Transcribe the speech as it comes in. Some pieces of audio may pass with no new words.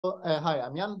Hi,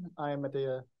 I'm Jan. I'm at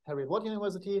the Heriot-Watt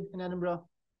University in Edinburgh.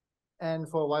 And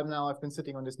for a while now, I've been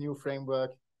sitting on this new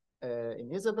framework in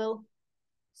Isabelle.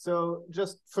 So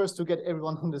just first to get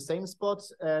everyone on the same spot,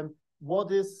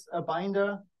 what is a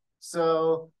binder?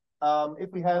 So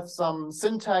if we have some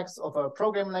syntax of a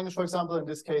programming language, for example, in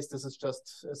this case, this is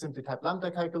just simply type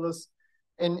lambda calculus.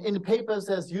 In the papers,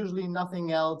 there's usually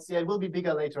nothing else. Yeah, it will be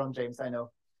bigger later on, James, I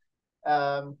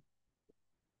know.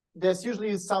 There's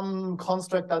usually some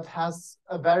construct that has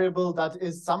a variable that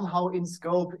is somehow in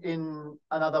scope in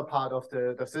another part of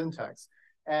the syntax.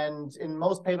 And in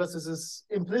most papers, this is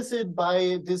implicit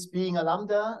by this being a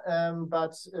lambda,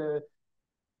 but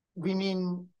we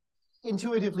mean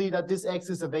intuitively that this X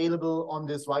is available on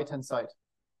this right-hand side.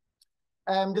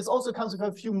 This also comes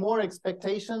with a few more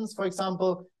expectations. For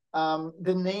example,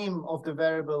 the name of the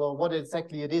variable or what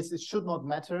exactly it is, it should not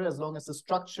matter as long as the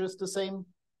structure is the same.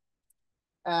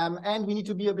 And we need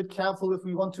to be a bit careful if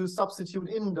we want to substitute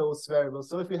in those variables.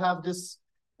 So if we have this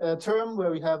term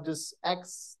where we have this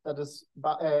X that is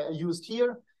used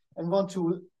here and want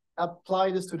to apply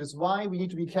this to this Y, we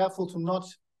need to be careful to not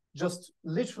just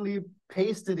literally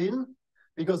paste it in,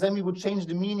 because then we would change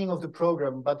the meaning of the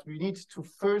program. But we need to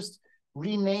first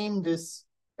rename this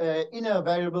inner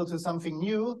variable to something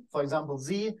new, for example,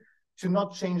 Z, to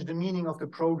not change the meaning of the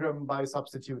program by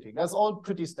substituting. That's all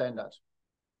pretty standard.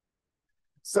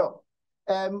 So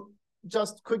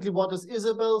just quickly, what is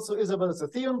Isabelle? So Isabelle is a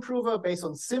theorem prover based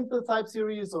on simple type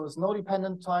series, so there's no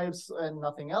dependent types and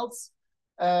nothing else.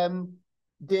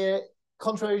 They're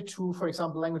contrary to, for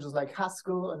example, languages like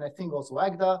Haskell and I think also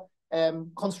Agda,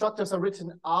 constructors are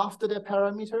written after their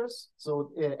parameters,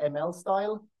 so ML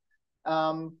style.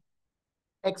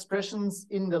 Expressions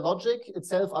in the logic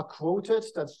itself are quoted.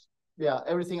 That's, yeah,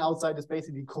 everything outside is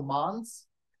basically commands.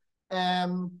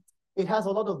 It has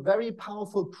a lot of very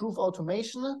powerful proof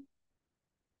automation.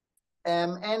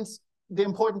 And the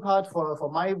important part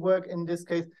for my work in this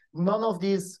case, none of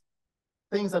these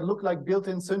things that look like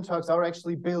built-in syntax are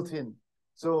actually built in.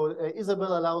 So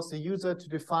Isabelle allows the user to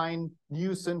define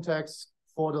new syntax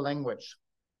for the language,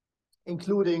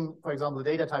 including, for example, the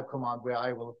data type command where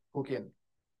I will hook in.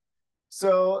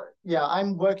 So yeah,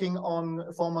 I'm working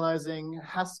on formalizing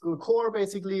Haskell core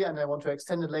basically, and I want to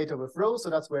extend it later with rows. So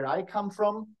that's where I come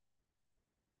from.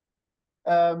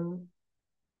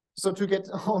 So to get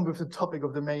on with the topic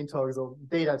of the main talk, so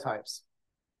data types.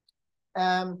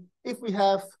 If we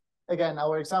have, again,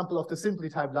 our example of the simply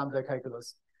typed lambda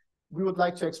calculus, we would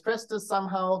like to express this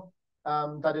somehow,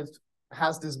 that it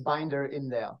has this binder in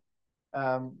there.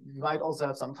 You might also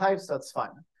have some types, that's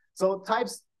fine. So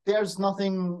types, there's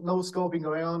nothing, no scoping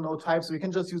going on, no types. We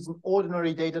can just use an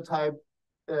ordinary data type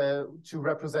to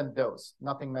represent those.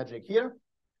 Nothing magic here.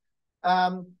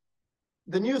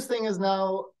 The new thing is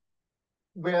now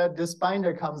where this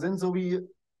binder comes in. So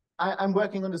I'm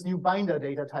working on this new binder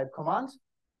data type command.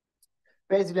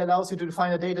 Basically allows you to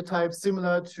define a data type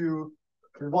similar to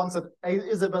the ones that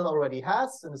Isabelle already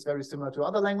has, and it's very similar to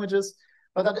other languages,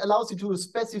 but that allows you to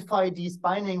specify these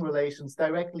binding relations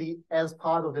directly as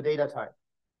part of the data type.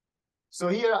 So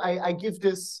here I give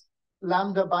this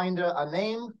lambda binder a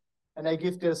name, and I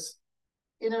give this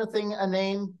inner thing a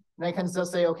name, and I can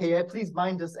just say, okay, yeah, please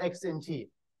bind this X in T.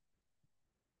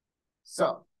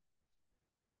 So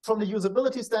from the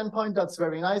usability standpoint, that's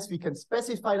very nice. We can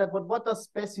specify that, but what does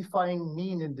specifying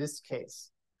mean in this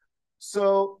case?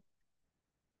 So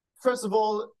first of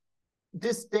all,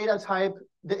 this data type,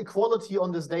 the equality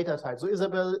on this data type. So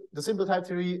Isabelle, the simple type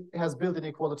theory has built in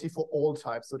equality for all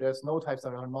types. So there's no types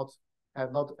that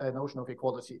have not a notion of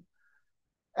equality.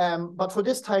 But for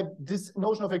this type, this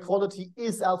notion of equality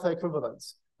is alpha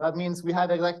equivalence. That means we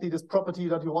have exactly this property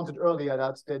that we wanted earlier,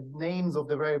 that the names of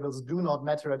the variables do not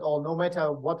matter at all, no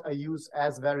matter what I use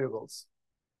as variables.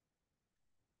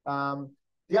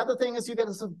 The other thing is you get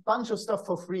a bunch of stuff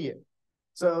for free.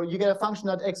 So you get a function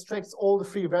that extracts all the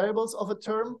free variables of a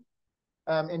term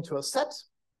into a set.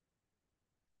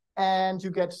 And you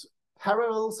get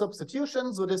parallel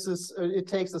substitution. So this is, it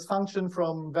takes this function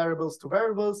from variables to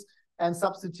variables and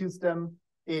substitutes them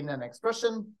in an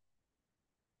expression.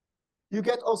 You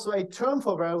get also a term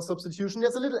for variable substitution.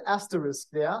 There's a little asterisk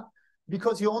there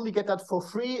because you only get that for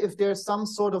free if there's some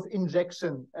sort of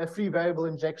injection, a free variable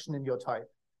injection in your type.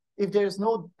 If there's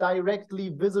no directly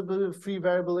visible free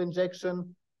variable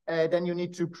injection, then you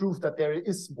need to prove that there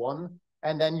is one,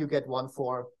 and then you get one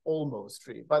for almost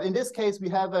free. But in this case, we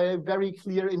have a very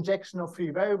clear injection of free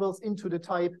variables into the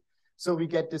type. So we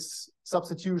get this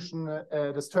substitution,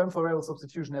 this term for variable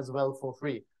substitution as well for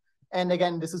free. And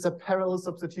again, this is a parallel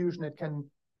substitution. It can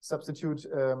substitute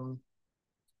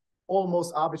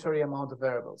almost arbitrary amount of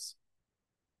variables.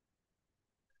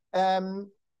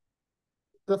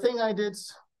 The thing I did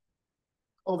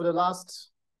over the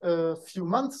last few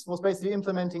months was basically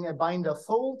implementing a binder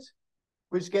fold,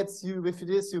 which gets you, with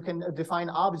this, you can define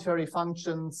arbitrary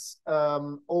functions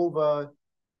over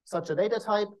such a data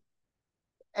type.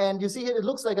 And you see here, it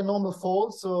looks like a normal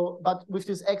fold, but with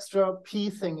this extra P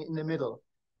thing in the middle.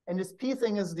 And this P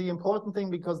thing is the important thing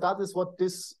because that is what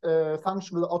this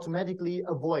function will automatically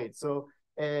avoid. So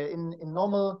in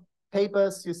normal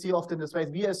papers, you see often this way,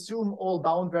 we assume all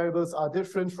bound variables are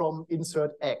different from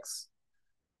insert X.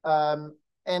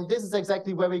 And this is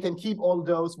exactly where we can keep all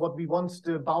those, what we want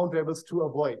the bound variables to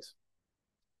avoid.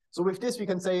 So with this, we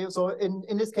can say, so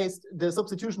in this case, the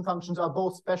substitution functions are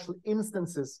both special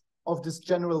instances of this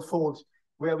general fold,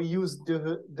 where we use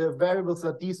the variables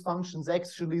that these functions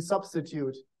actually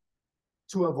substitute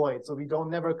to avoid. So we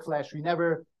don't never clash. We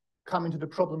never come into the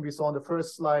problem we saw on the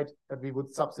first slide that we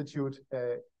would substitute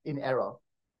in error.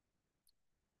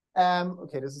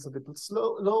 Okay, this is a bit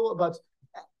low, but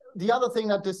the other thing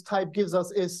that this type gives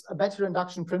us is a better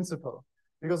induction principle,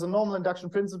 because a normal induction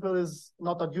principle is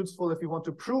not that useful if you want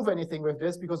to prove anything with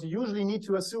this, because you usually need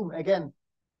to assume, again,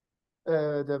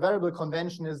 the variable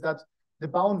convention is that the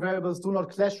bound variables do not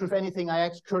clash with anything I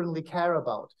currently care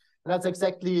about. And that's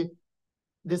exactly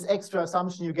this extra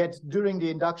assumption you get during the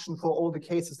induction for all the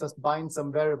cases that bind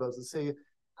some variables. You say,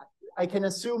 I can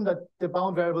assume that the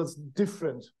bound variable is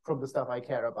different from the stuff I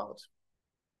care about.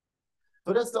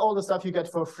 So that's all the stuff you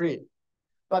get for free.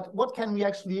 But what can we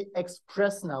actually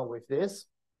express now with this?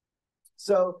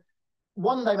 So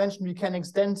one dimension we can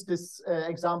extend this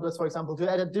example is, for example,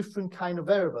 to add a different kind of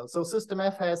variable. So system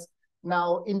F has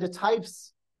now in the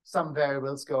types some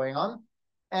variables going on.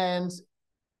 And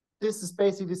this is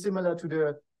basically similar to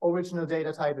the original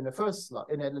data type in the first slide,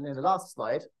 in the last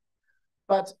slide.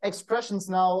 But expressions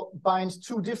now bind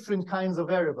two different kinds of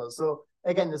variables. So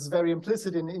again, this is very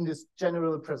implicit in this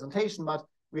general presentation, but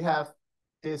we have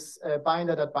this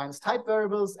binder that binds type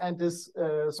variables and this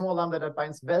small lambda that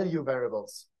binds value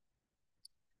variables.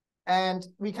 And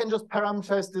we can just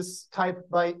parameterize this type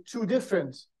by two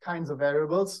different kinds of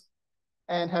variables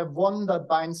and have one that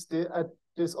binds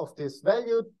this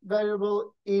value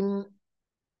variable in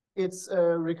its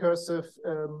recursive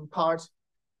part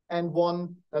and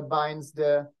one that binds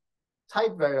the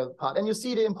type variable part. And you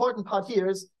see the important part here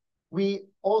is we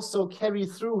also carry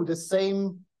through the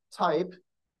same type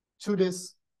to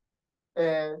this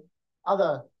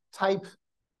other type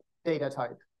data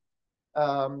type.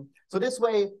 So this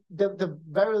way, the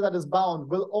variable that is bound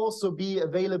will also be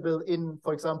available in,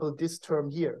 for example, this term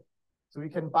here. So we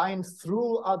can bind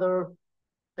through other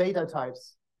data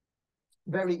types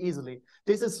very easily.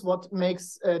 This is what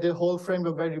makes the whole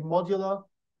framework very modular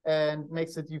and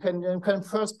makes it, you can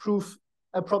first prove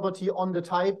a property on the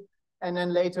type and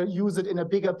then later use it in a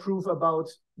bigger proof about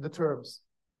the terms,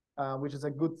 which is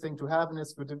a good thing to have, and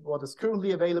it's what is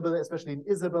currently available, especially in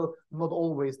Isabelle, not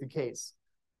always the case.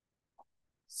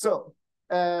 So,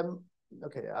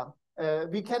 okay,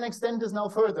 we can extend this now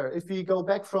further. If we go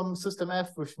back from system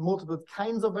F with multiple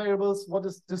kinds of variables, what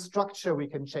is the structure we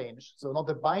can change? So not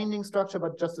the binding structure,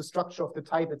 but just the structure of the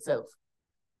type itself.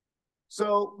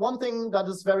 So one thing that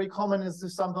is very common is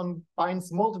if someone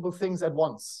binds multiple things at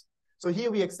once. So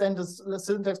here we extend this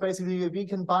syntax, basically we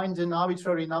can bind an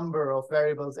arbitrary number of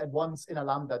variables at once in a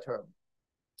lambda term.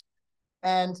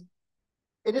 And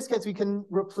in this case, we can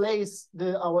replace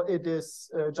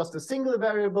just a single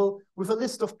variable with a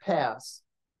list of pairs.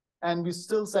 And we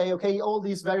still say, okay, all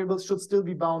these variables should still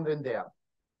be bound in there.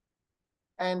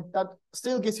 And that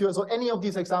still gives you, so any of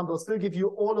these examples still give you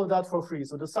all of that for free.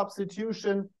 So the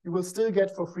substitution you will still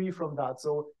get for free from that.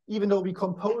 So even though we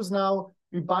compose now,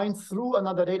 we bind through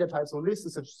another data type. So list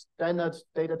is a standard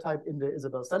data type in the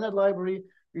Isabelle standard library.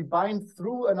 We bind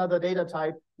through another data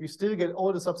type, we still get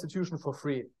all the substitution for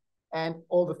free and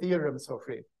all the theorems for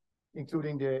free,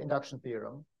 including the induction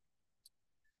theorem.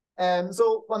 And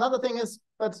so another thing is,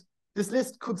 but this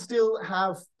list could still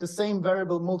have the same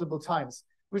variable multiple times,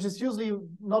 which is usually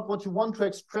not what you want to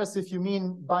express if you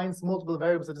mean binds multiple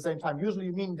variables at the same time. Usually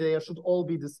you mean they should all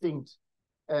be distinct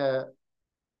in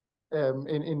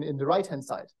the right-hand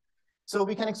side. So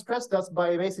we can express that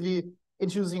by basically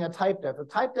introducing a type def. A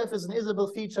type def is an Isabelle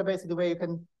feature, basically, where you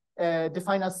can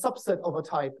define a subset of a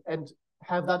type and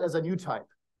have that as a new type.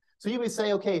 So here we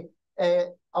say, okay,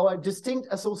 our distinct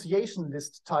association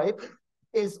list type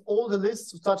is all the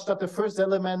lists such that the first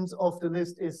element of the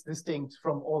list is distinct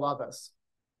from all others.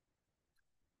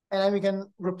 And then we can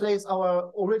replace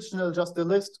our original just the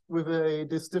list with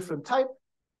this different type.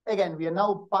 Again, we are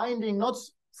now binding not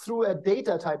through a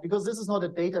data type, because this is not a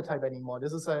data type anymore.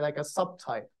 This is like a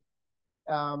subtype.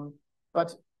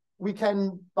 But we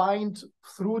can bind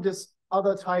through this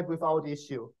other type without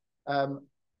issue,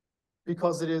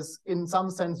 because it is in some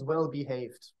sense well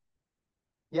behaved.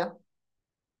 Yeah.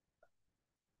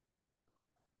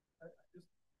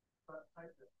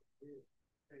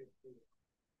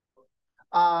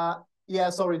 Yeah,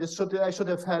 sorry, I should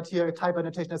have had here a type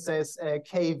annotation that says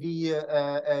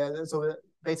KV. So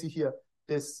basically here,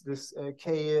 this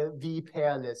KV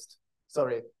pair list.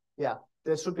 Sorry, yeah,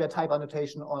 there should be a type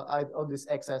annotation on this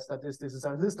access that this is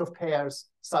a list of pairs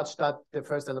such that the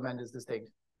first element is distinct.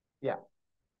 Yeah,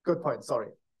 good point.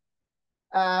 Sorry.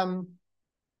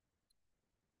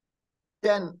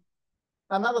 Then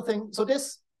another thing. So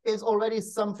this is already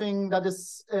something that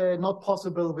is not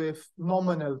possible with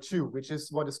nominal 2, which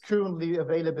is what is currently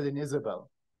available in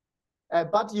Isabelle.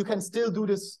 But you can still do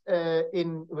this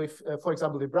with, for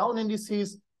example, the Brown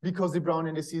indices, because the Brown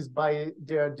indices, by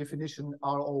their definition,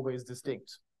 are always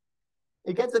distinct.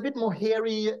 It gets a bit more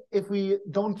hairy if we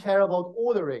don't care about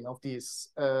ordering of these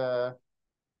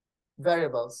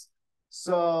variables.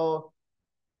 So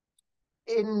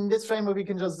in this framework, we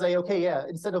can just say, okay, yeah,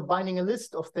 instead of binding a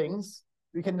list of things,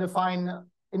 we can define,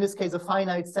 in this case, a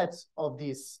finite set of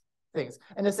these things.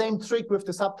 And the same trick with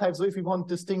the subtypes. So if we want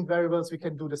distinct variables, we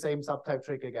can do the same subtype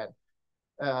trick again.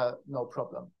 No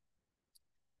problem.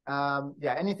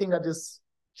 Yeah, anything that is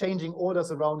changing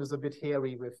orders around is a bit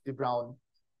hairy with the Brown,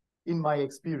 in my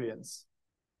experience.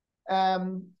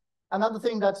 Another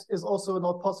thing that is also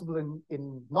not possible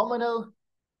in nominal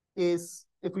is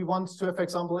if we want to have, for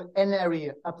example,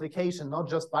 n-ary application, not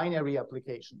just binary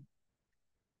application.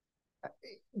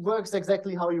 It works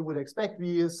exactly how you would expect.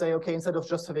 We say, okay, instead of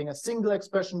just having a single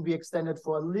expression, we extend it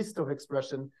for a list of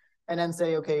expression, and then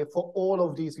say, okay, for all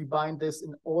of these, we bind this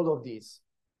in all of these.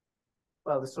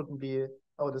 Well, this shouldn't be,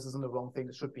 oh, this isn't the wrong thing.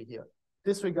 This should be here.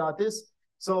 Disregard this.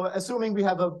 So assuming we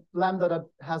have a lambda that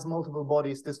has multiple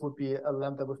bodies, this would be a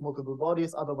lambda with multiple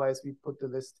bodies. Otherwise, we put the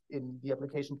list in the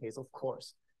application case, of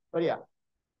course. But yeah,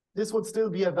 this would still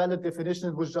be a valid definition.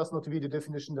 It would just not be the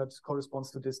definition that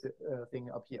corresponds to this thing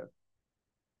up here.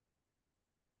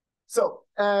 So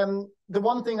the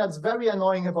one thing that's very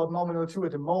annoying about nominal 2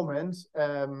 at the moment,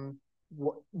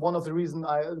 one of the reasons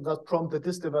that prompted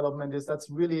this development is that's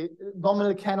really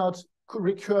nominal cannot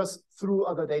recurse through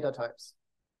other data types,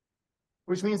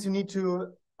 which means you need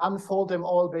to unfold them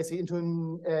all basically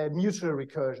into a mutual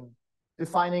recursion,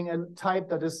 defining a type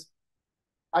that is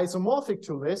isomorphic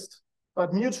to list,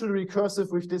 but mutually recursive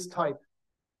with this type.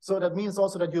 So that means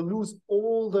also that you lose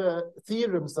all the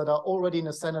theorems that are already in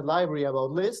a standard library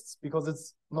about lists, because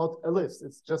it's not a list.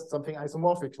 It's just something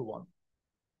isomorphic to one.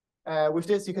 With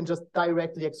this, you can just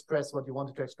directly express what you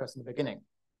wanted to express in the beginning.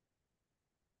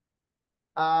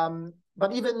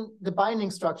 But even the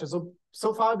binding structure.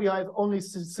 So far, we have only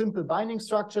simple binding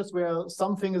structures where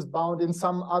something is bound in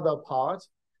some other part.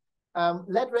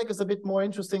 LedRec is a bit more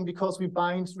interesting because we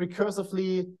bind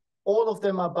recursively. All of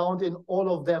them are bound in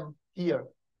all of them here.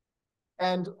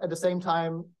 And at the same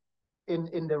time,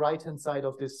 in the right-hand side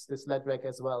of this LedRec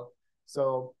as well.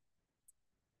 So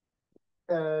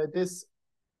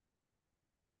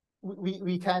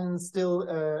we can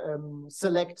still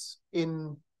select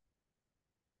in,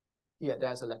 yeah,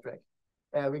 there's a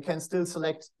LedRec. We can still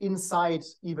select inside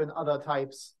even other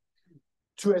types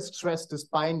to express this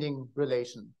binding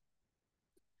relation.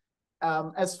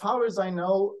 As far as I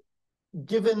know,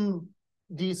 given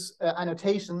these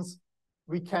annotations,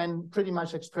 we can pretty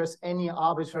much express any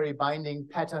arbitrary binding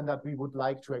pattern that we would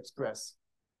like to express.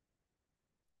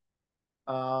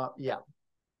 Yeah.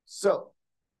 So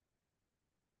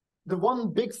the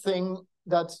one big thing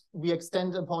that we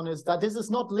extend upon is that this is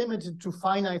not limited to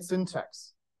finite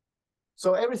syntax.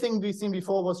 So everything we've seen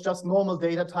before was just normal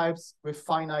data types with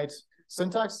finite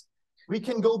syntax. We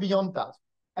can go beyond that.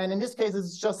 And in this case,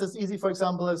 it's just as easy, for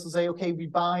example, as to say, okay, we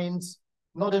bind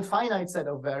not a finite set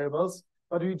of variables,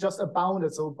 but we just bound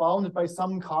it, so bounded by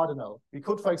some cardinal. We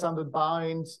could, for example,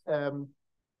 bind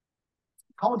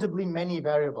countably many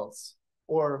variables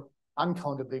or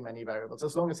uncountably many variables,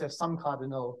 as long as there's some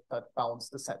cardinal that bounds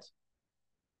the set.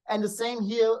 And the same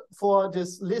here for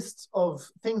this list of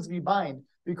things we bind.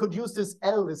 We could use this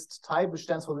L-list type, which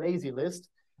stands for lazy list,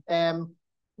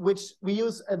 which we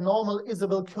use a normal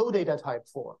Isabelle codata type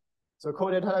for. So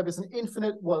codata type is an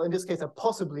infinite, well, in this case, a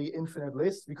possibly infinite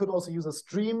list. We could also use a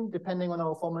stream, depending on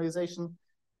our formalization,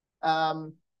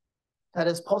 that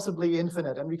is possibly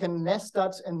infinite. And we can nest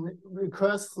that and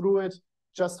recurse through it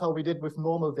just how we did with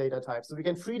normal data types. So we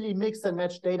can freely mix and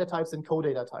match data types and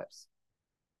codata types.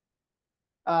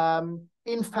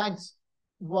 In fact,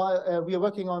 while we are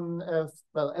working on,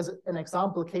 well, as an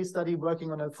example case study,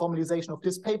 working on a formalization of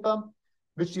this paper,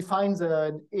 which defines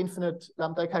an infinite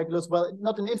lambda calculus. Well,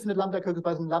 not an infinite lambda calculus,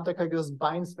 but a lambda calculus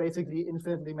binds basically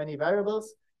infinitely many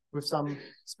variables with some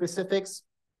specifics.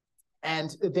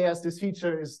 And there's this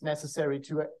feature is necessary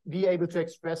to be able to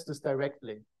express this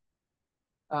directly.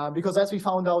 Because as we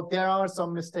found out, there are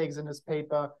some mistakes in this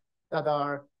paper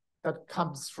that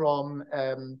comes from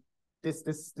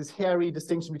this hairy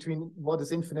distinction between what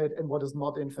is infinite and what is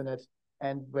not infinite,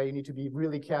 and where you need to be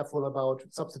really careful about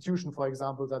substitution, for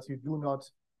example, that you do not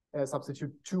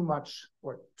substitute too much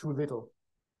or too little.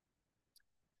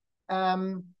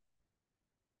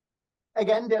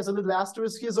 Again, there's a little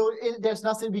asterisk here. So there's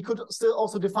nothing, we could still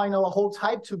also define our whole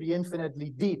type to be infinitely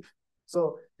deep.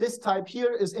 So this type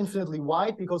here is infinitely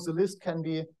wide because the list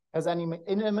has any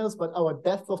animals, but our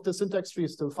depth of the syntax tree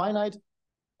is still finite.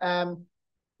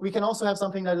 We can also have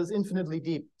something that is infinitely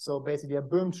deep. So basically a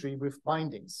Böhm tree with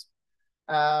bindings.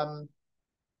 The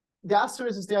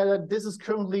asterisk is there that this is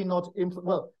currently not,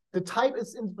 well, the type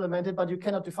is implemented, but you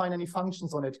cannot define any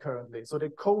functions on it currently. So the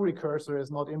co-recursor is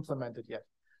not implemented yet.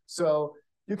 So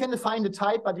you can define the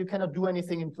type, but you cannot do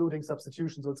anything including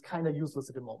substitution. So it's kind of useless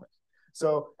at the moment.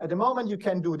 So at the moment, you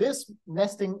can do this,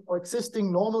 nesting or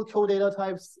existing normal co-data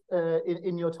types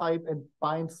in your type and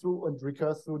bind through and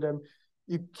recurse through them.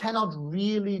 You cannot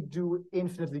really do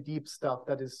infinitely deep stuff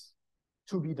that is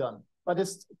to be done, but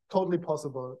it's totally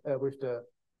possible with the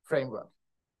framework.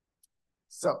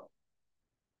 So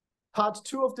part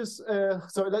 2 of this,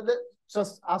 so let's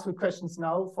just ask you questions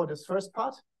now for this first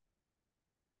part.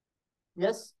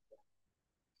 Yes?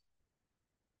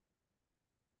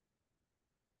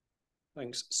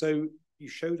 Thanks. So you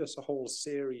showed us a whole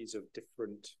series of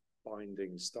different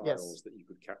binding styles that you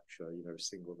could capture, you know, a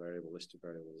single variable, list of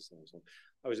variables, and so on.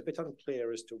 I was a bit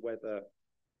unclear as to whether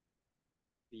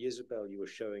the Isabelle you were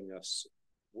showing us,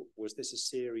 was this a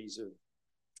series of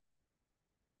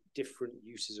different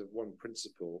uses of one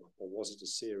principle, or was it a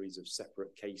series of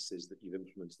separate cases that you've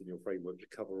implemented in your framework to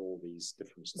cover all these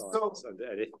different styles? So,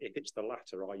 and if it's the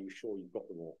latter, are you sure you've got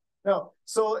them all? No.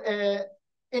 So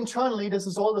internally, this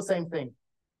is all the same thing.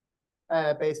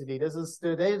 Basically,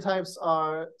 the data types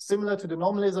are similar to the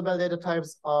normal Isabelle data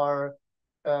types, are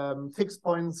fixed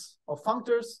points of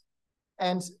functors,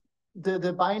 and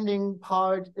the binding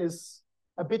part is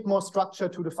a bit more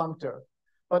structured to the functor.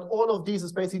 But all of these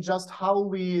is basically just how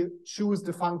we choose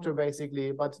the functor,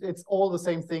 basically, but it's all the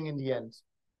same thing in the end.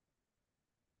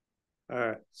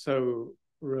 So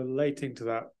relating to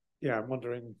that, yeah, I'm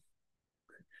wondering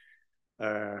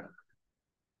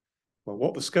well,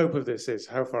 what the scope of this is,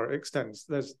 how far it extends.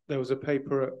 There was a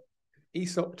paper at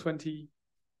ESOP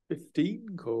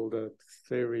 2015 called A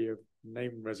Theory of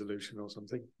Name Resolution or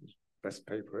something, best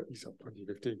paper at ESOP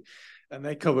 2015. And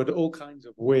they covered all kinds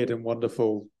of weird and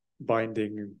wonderful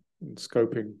binding and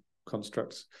scoping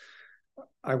constructs.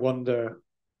 I wonder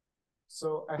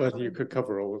whether you could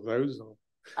cover all of those. Or...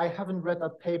 I haven't read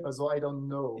that paper, so I don't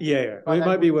know. Yeah. Well, it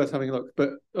might be worth having a look.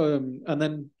 But and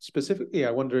then specifically,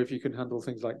 I wonder if you can handle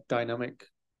things like dynamic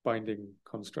binding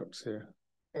constructs here.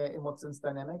 In what sense,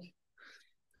 dynamic?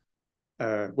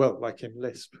 Well, like in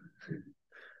Lisp,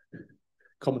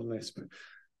 common Lisp.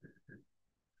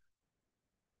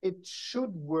 It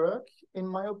should work, in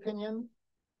my opinion,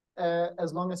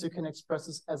 as long as you can express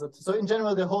this as a. So in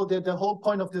general, the whole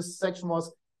point of this section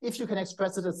was if you can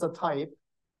express it as a type,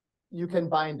 you can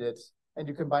bind it and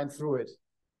you can bind through it.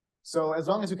 So as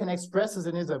long as you can express it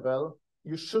in Isabelle,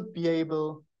 you should be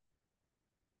able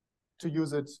to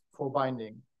use it for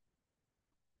binding.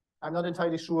 I'm not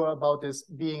entirely sure about this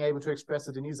being able to express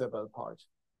it in Isabelle part,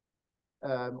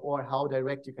 or how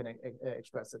direct you can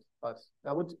express it, but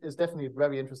that is definitely a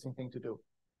very interesting thing to do.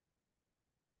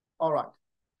 All right.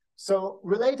 So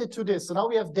related to this, so now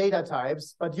we have data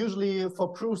types, but usually for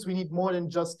proofs, we need more than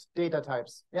just data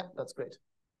types. Yeah, that's great.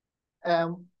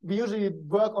 We usually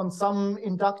work on some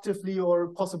inductively or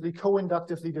possibly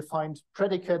co-inductively defined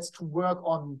predicates to work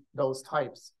on those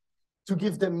types, to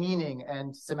give them meaning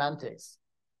and semantics.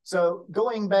 So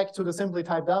going back to the simply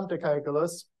typed lambda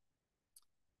calculus,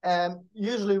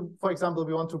 usually, for example,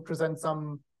 we want to present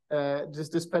some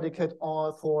this predicate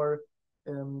for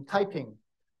typing.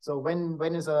 So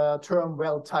when is a term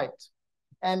well typed?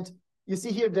 And you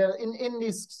see here that in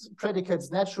these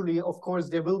predicates, naturally, of course,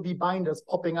 there will be binders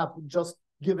popping up, just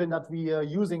given that we are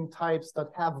using types that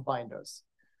have binders.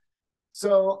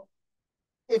 So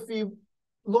if we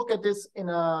look at this in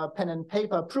a pen and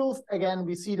paper proof, again,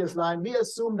 we see this line. We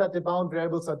assume that the bound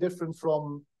variables are different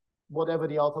from whatever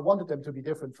the author wanted them to be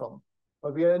different from.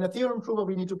 But we are in a theorem proof,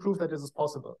 we need to prove that this is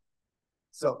possible.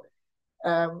 So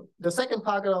the second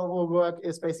part of our work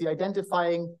is basically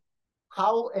identifying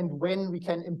how and when we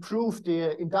can improve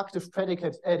the inductive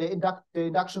predicate, the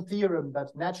induction theorem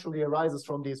that naturally arises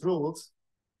from these rules.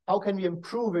 How can we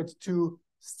improve it to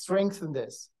strengthen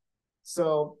this?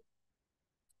 So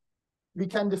we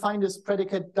can define this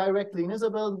predicate directly in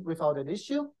Isabelle without an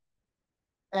issue.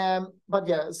 But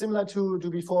yeah, similar to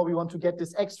before, we want to get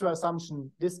this extra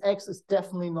assumption. This X is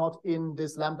definitely not in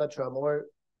this lambda term, or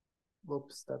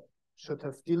whoops, that should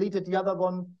have deleted the other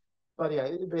one. But yeah,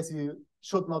 it basically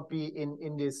should not be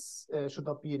in this, should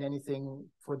not be in anything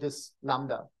for this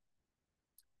lambda.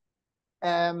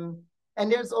 And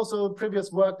there's also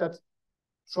previous work that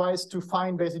tries to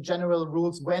find basically general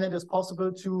rules when it is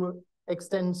possible to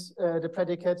extend the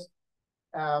predicate.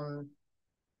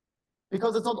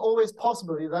 Because it's not always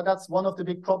possible. That's one of the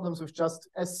big problems with just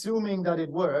assuming that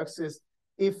it works, is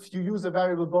if you use a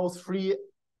variable both free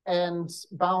and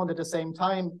bound at the same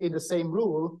time in the same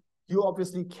rule, you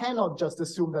obviously cannot just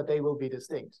assume that they will be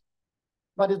distinct.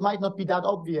 But it might not be that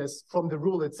obvious from the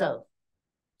rule itself.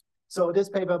 So this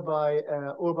paper by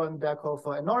Urban,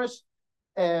 Berghofer, and Norris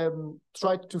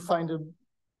tried to find a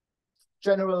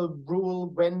general rule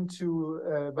when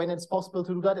it's possible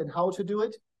to do that and how to do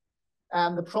it.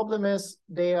 And the problem is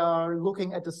they are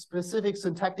looking at the specific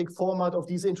syntactic format of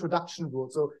these introduction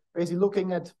rules. So basically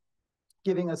looking at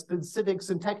giving a specific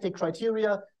syntactic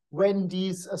criteria when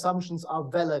these assumptions are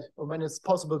valid or when it's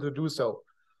possible to do so.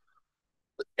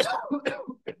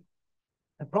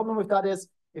 The problem with that is,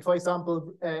 if, for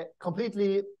example,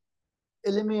 completely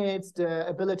eliminates the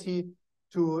ability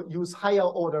to use higher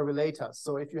order relators.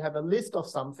 So if you have a list of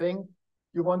something,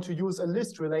 you want to use a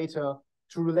list relator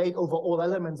to relate over all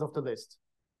elements of the list.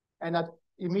 And that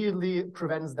immediately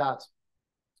prevents that.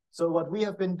 So what we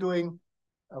have been doing,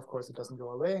 of course, it doesn't go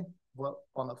away. Well,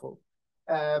 wonderful.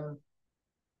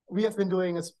 We have been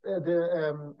doing is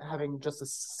having just a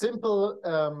simple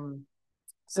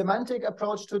semantic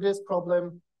approach to this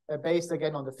problem based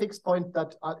again on the fixed point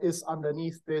that is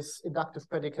underneath this inductive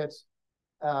predicate.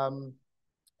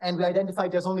 And we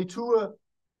identified there's only two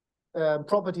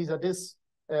properties that this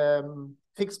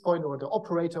fixed point or the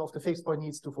operator of the fixed point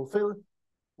needs to fulfill.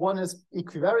 One is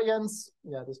equivariance.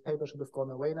 Yeah, this paper should have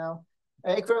gone away now.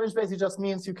 Equivariance basically just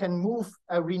means you can move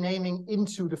a renaming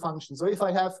into the function. So if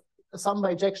I have a sum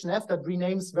bijection f that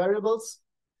renames variables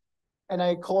and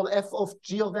I call f of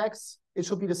g of x, it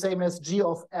should be the same as g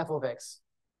of f of x.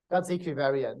 That's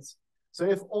equivariance. So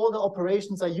if all the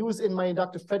operations I use in my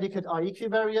inductive predicate are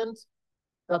equivariant,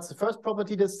 that's the first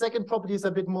property. The second property is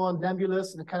a bit more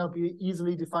nebulous and it cannot be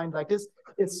easily defined like this.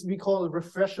 We call it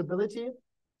refreshability.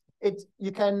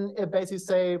 You can basically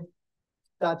say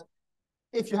that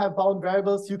if you have bound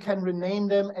variables, you can rename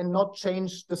them and not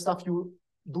change the stuff you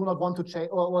do not want to change,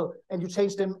 and you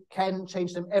can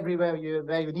change them everywhere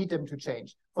where you need them to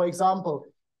change. For example,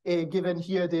 given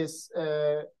here this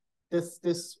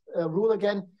rule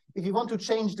again, if you want to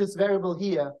change this variable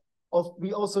here,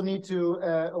 we also need to,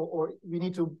 we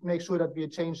need to make sure that we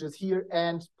change this here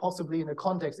and possibly in a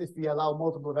context if we allow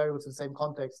multiple variables in the same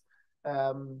context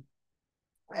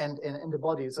and in the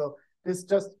body. So this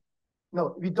just,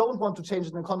 no, we don't want to change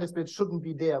it in the context, but it shouldn't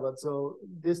be there. But so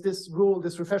this rule,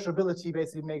 this refreshability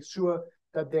basically makes sure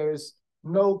that there is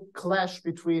no clash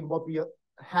between what we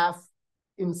have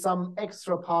in some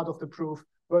extra part of the proof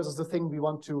versus the thing we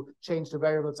want to change the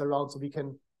variables around so we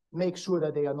can make sure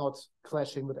that they are not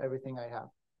clashing with everything I have.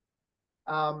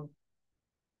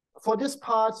 For this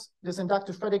part, this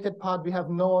inductive predicate part, we have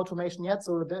no automation yet.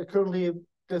 So currently,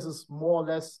 this is more or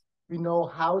less, we know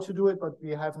how to do it, but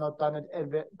we have not done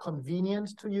it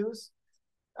convenient to use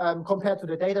compared to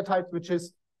the data type, which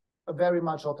is very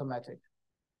much automatic.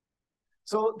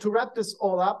 So to wrap this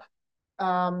all up,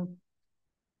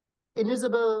 in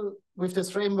Isabelle, with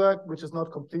this framework, which is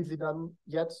not completely done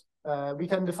yet, we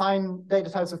can define data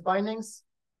types of bindings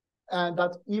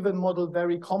that even model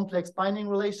very complex binding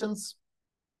relations.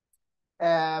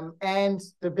 And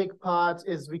the big part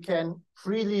is we can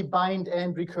freely bind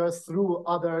and recurse through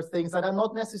other things that are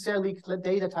not necessarily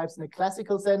data types in a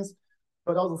classical sense,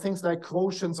 but also things like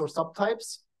quotients or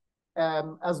subtypes,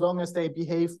 as long as they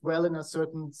behave well in a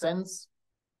certain sense.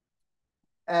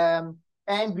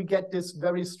 And we get this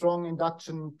very strong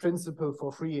induction principle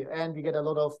for free, and we get a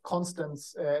lot of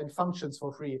constants and functions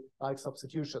for free, like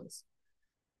substitutions.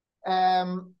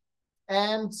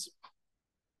 And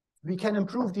we can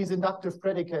improve these inductive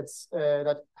predicates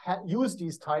that use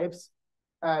these types.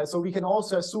 So we can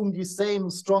also assume these same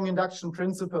strong induction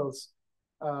principles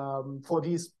for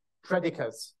these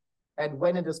predicates, and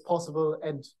when it is possible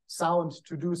and sound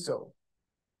to do so.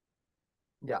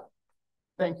 Yeah,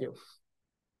 thank you.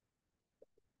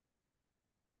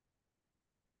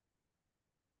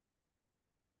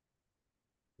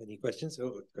 Any questions?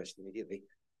 Oh, question immediately.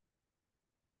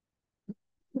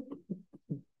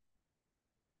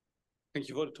 Thank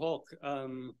you for the talk.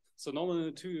 So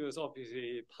nominal 2 is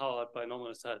obviously powered by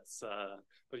nominal sets,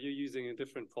 but you're using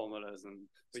different formulas,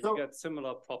 but you get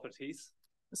similar properties.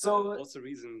 So what's the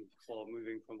reason for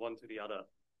moving from one to the other?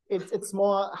 It's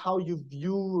more how you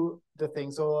view the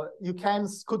thing. So you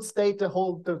could state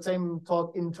the same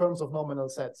talk in terms of nominal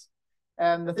sets.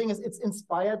 And the thing is, it's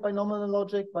inspired by nominal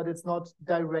logic, but it's not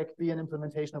directly an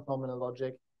implementation of nominal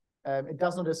logic. It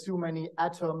does not assume any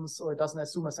atoms, or it doesn't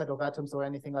assume a set of atoms or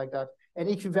anything like that. And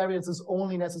equivariance is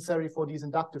only necessary for these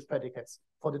inductive predicates.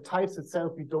 For the types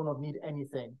itself, we do not need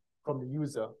anything from the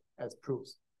user as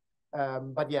proofs.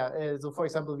 But yeah, so for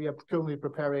example, we are currently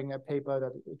preparing a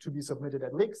paper to be submitted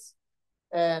at LIX.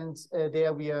 And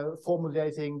there we are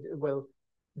formulating, well,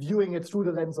 viewing it through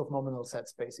the lens of nominal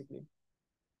sets, basically.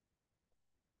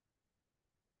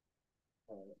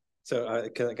 So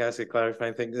can I ask a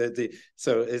clarifying thing?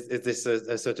 So is this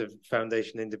a sort of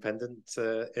foundation independent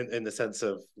in the sense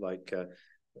of like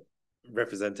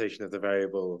representation of the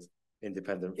variable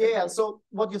independent? Yeah, so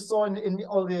what you saw in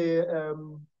all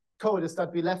the code is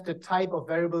that we left the type of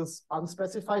variables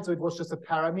unspecified, so it was just a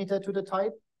parameter to the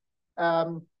type.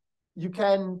 You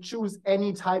can choose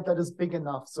any type that is big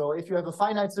enough. So if you have a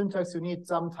finite syntax, you need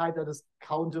some type that is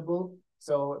countable.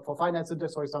 So for finite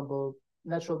syntax, for example,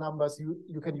 natural numbers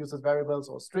you can use as variables,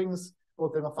 or strings,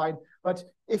 both of them are fine. But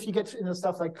if you get into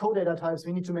stuff like code data types,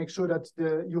 we need to make sure that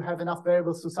you have enough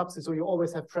variables to substitute, so you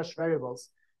always have fresh variables.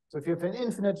 So if you have an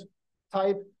infinite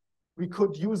type, we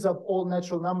could use up all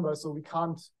natural numbers, so we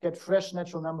can't get fresh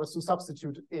natural numbers to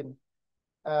substitute in.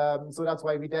 So that's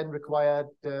why we then required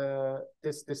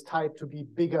this type to be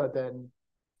bigger than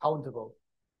countable.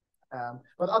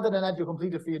 But other than that, you're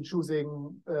completely free in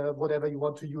choosing whatever you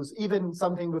want to use, even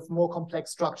something with more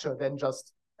complex structure than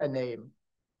just a name.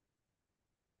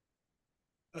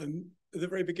 At the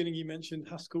very beginning, you mentioned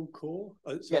Haskell core.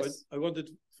 So yes. I wondered,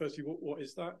 firstly, what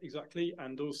is that exactly?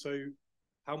 And also,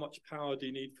 how much power do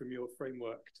you need from your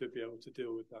framework to be able to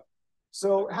deal with that?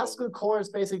 So Haskell core is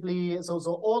basically, so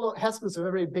all of Haskell is a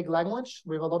very big language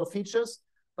with a lot of features,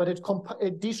 but it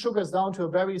desugars down to a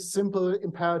very simple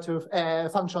imperative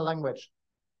functional language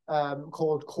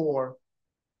called core.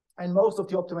 And most of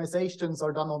the optimizations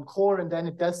are done on core, and then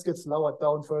it just gets lowered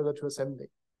down further to assembly.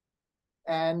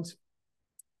 And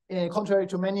contrary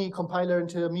to many compiler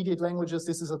intermediate languages,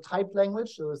 this is a typed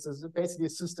language. So this is basically a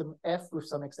system F with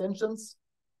some extensions.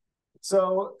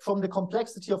 So from the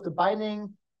complexity of the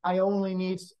binding, I only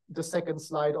need the second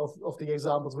slide of the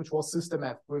examples, which was system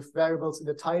F with variables in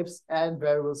the types and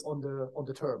variables on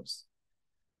the terms.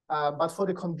 But for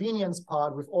the convenience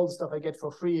part, with all the stuff I get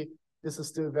for free, this is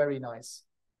still very nice.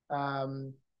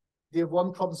 The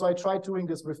one problem, so I tried doing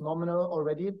this with nominal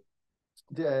already,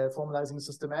 formalizing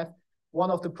system F. One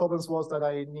of the problems was that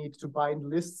I need to bind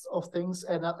lists of things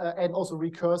and also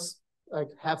recurse, like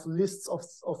have lists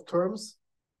of terms,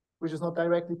 which is not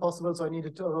directly possible. So I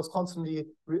was constantly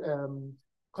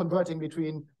converting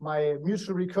between my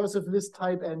mutual recursive list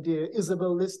type and the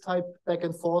Isabelle list type back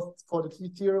and forth for the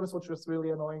theorems, which was really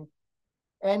annoying.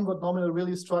 And what nominal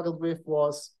really struggled with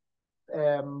was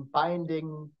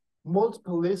binding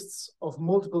multiple lists of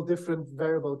multiple different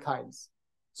variable kinds.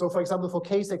 So for example, for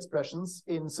case expressions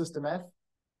in system F,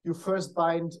 you first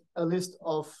bind a list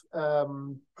of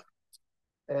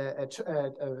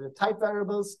type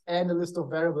variables and a list of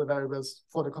variables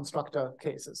for the constructor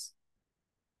cases.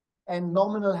 And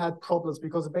nominal had problems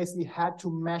because it basically had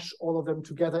to mesh all of them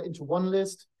together into one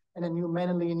list, and then you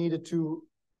manually needed to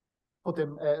put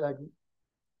them,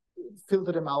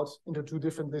 filter them out into two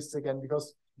different lists again,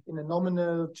 because in a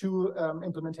nominal 2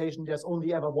 implementation, there's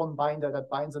only ever one binder that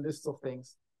binds a list of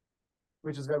things,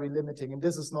 which is very limiting. And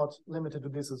this is not limited to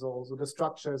this as well. So the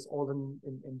structure is all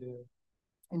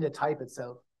in the type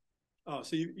itself. Oh,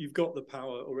 so you've got the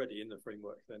power already in the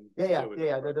framework then? Yeah.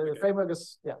 The framework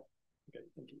is, yeah. Okay,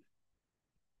 thank you.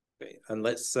 Okay, and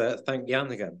let's thank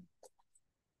Jan again.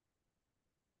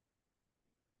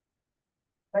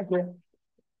 Thank you.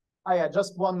 Yeah,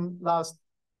 just one last,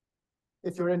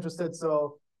 if you're interested.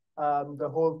 So the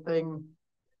whole thing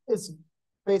is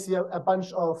basically a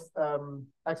bunch of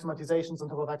axiomatizations on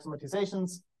top of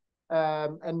axiomatizations.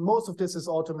 And most of this is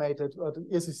automated.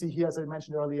 As you see here, as I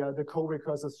mentioned earlier, the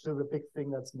co-recurse is still a big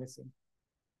thing that's missing.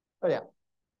 But yeah.